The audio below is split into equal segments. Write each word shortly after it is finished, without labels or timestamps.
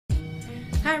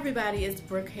Hi everybody, it's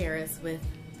Brooke Harris with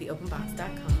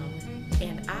theopenbox.com,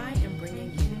 and I am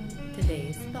bringing you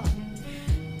today's thought.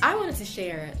 I wanted to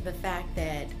share the fact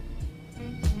that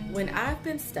when I've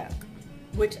been stuck,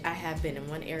 which I have been in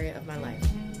one area of my life,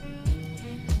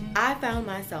 I found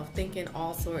myself thinking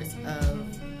all sorts of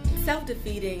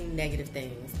self-defeating negative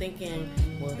things, thinking,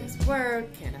 will this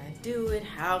work? Can I do it?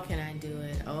 How can I do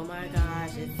it? Oh my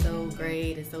gosh, it's so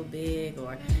great, it's so big,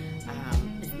 or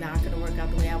it's not going to work out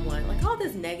the way I want. Like all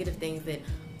these negative things that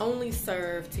only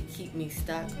serve to keep me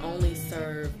stuck, only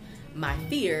serve my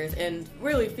fears, and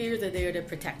really fears are there to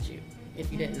protect you.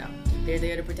 If you didn't know, they're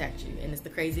there to protect you, and it's the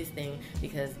craziest thing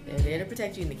because they're there to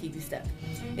protect you and to keep you stuck.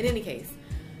 In any case,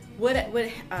 what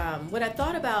I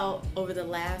thought about over the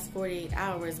last 48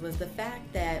 hours was the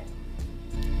fact that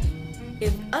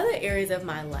in other areas of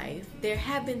my life, there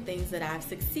have been things that I've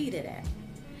succeeded at.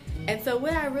 And so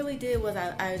what I really did was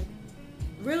I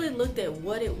really looked at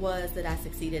what it was that I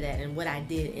succeeded at and what I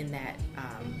did in that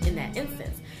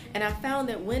instance. And I found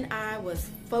that when I was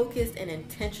focused and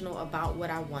intentional about what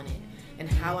I wanted and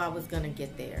how I was going to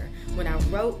get there, when I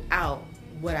wrote out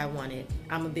what I wanted,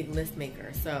 I'm a big list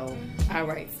maker, so I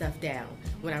write stuff down.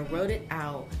 When I wrote it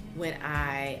out, when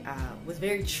I was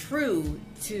very true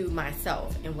to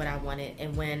myself and what I wanted,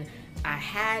 and when I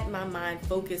had my mind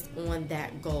focused on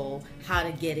that goal, how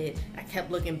to get it, I kept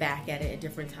looking back at it at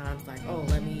different times, like, oh,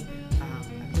 I'm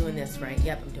doing this right,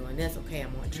 yep, I'm doing this, okay,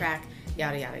 I'm on track,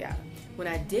 yada, yada, yada. When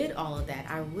I did all of that,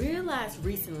 I realized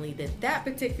recently that that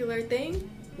particular thing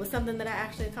was something that I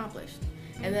actually accomplished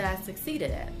and that I succeeded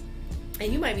at.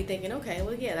 And you might be thinking, okay,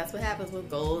 well, yeah, that's what happens with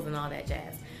goals and all that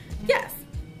jazz. Yes,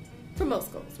 for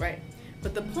most goals, right?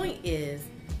 But the point is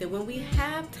that when we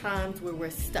have times where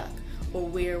we're stuck or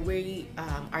where we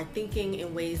are thinking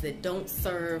in ways that don't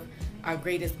serve our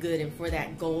greatest good and for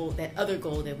that goal, that other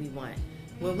goal that we want,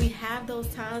 when we have those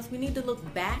times, we need to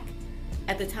look back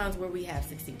at the times where we have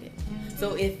succeeded.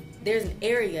 So if there's an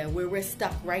area where we're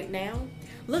stuck right now,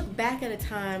 look back at a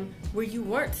time where you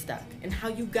weren't stuck and how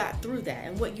you got through that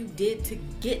and what you did to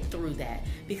get through that,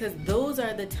 because those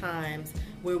are the times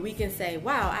where we can say,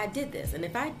 wow, I did this, and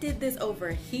if I did this over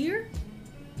here,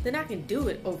 then I can do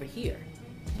it over here.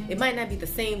 It might not be the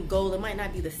same goal, it might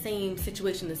not be the same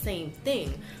situation, the same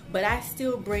thing, but I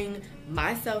still bring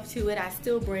myself to it. I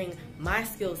still bring my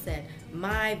skill set,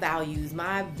 my values,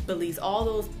 my beliefs, all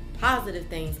those positive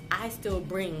things I still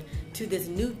bring to this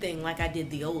new thing like I did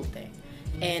the old thing.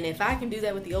 And if I can do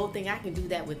that with the old thing, I can do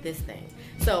that with this thing.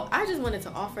 So I just wanted to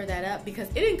offer that up because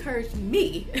it encouraged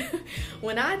me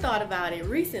when I thought about it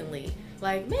recently.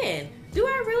 Like, man, do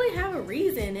I really have a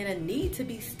reason and a need to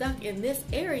be stuck in this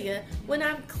area when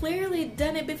I've clearly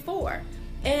done it before?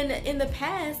 And in the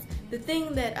past, the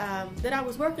thing that I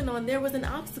was working on, there was an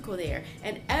obstacle there.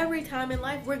 And every time in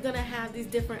life, we're going to have these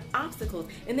different obstacles.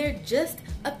 And they're just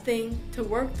a thing to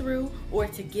work through or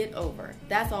to get over.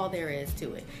 That's all there is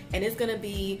to it. And it's going to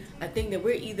be a thing that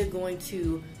we're either going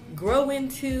to grow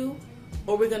into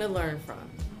or we're going to learn from,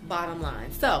 bottom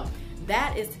line. So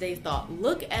that is today's thought.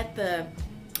 Look at the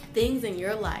things in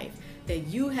your life that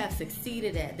you have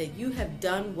succeeded at, that you have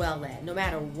done well at, no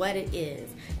matter what it is,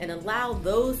 and allow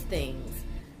those things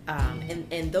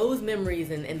and those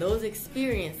memories and those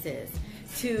experiences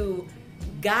to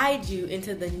guide you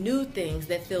into the new things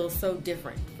that feel so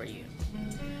different for you.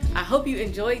 I hope you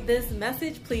enjoyed this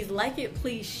message. Please like it,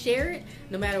 please share it,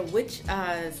 no matter which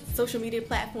social media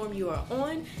platform you are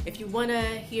on. If you want to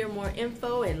hear more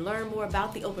info and learn more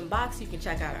about The Open Box, you can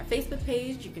check out our Facebook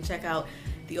page, you can check out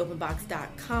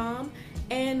theopenbox.com,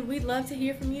 and we'd love to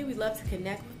hear from you. We'd love to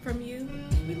connect from you.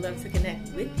 We'd love to connect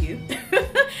with you.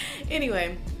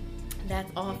 Anyway,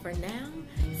 that's all for now.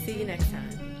 See you next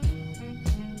time.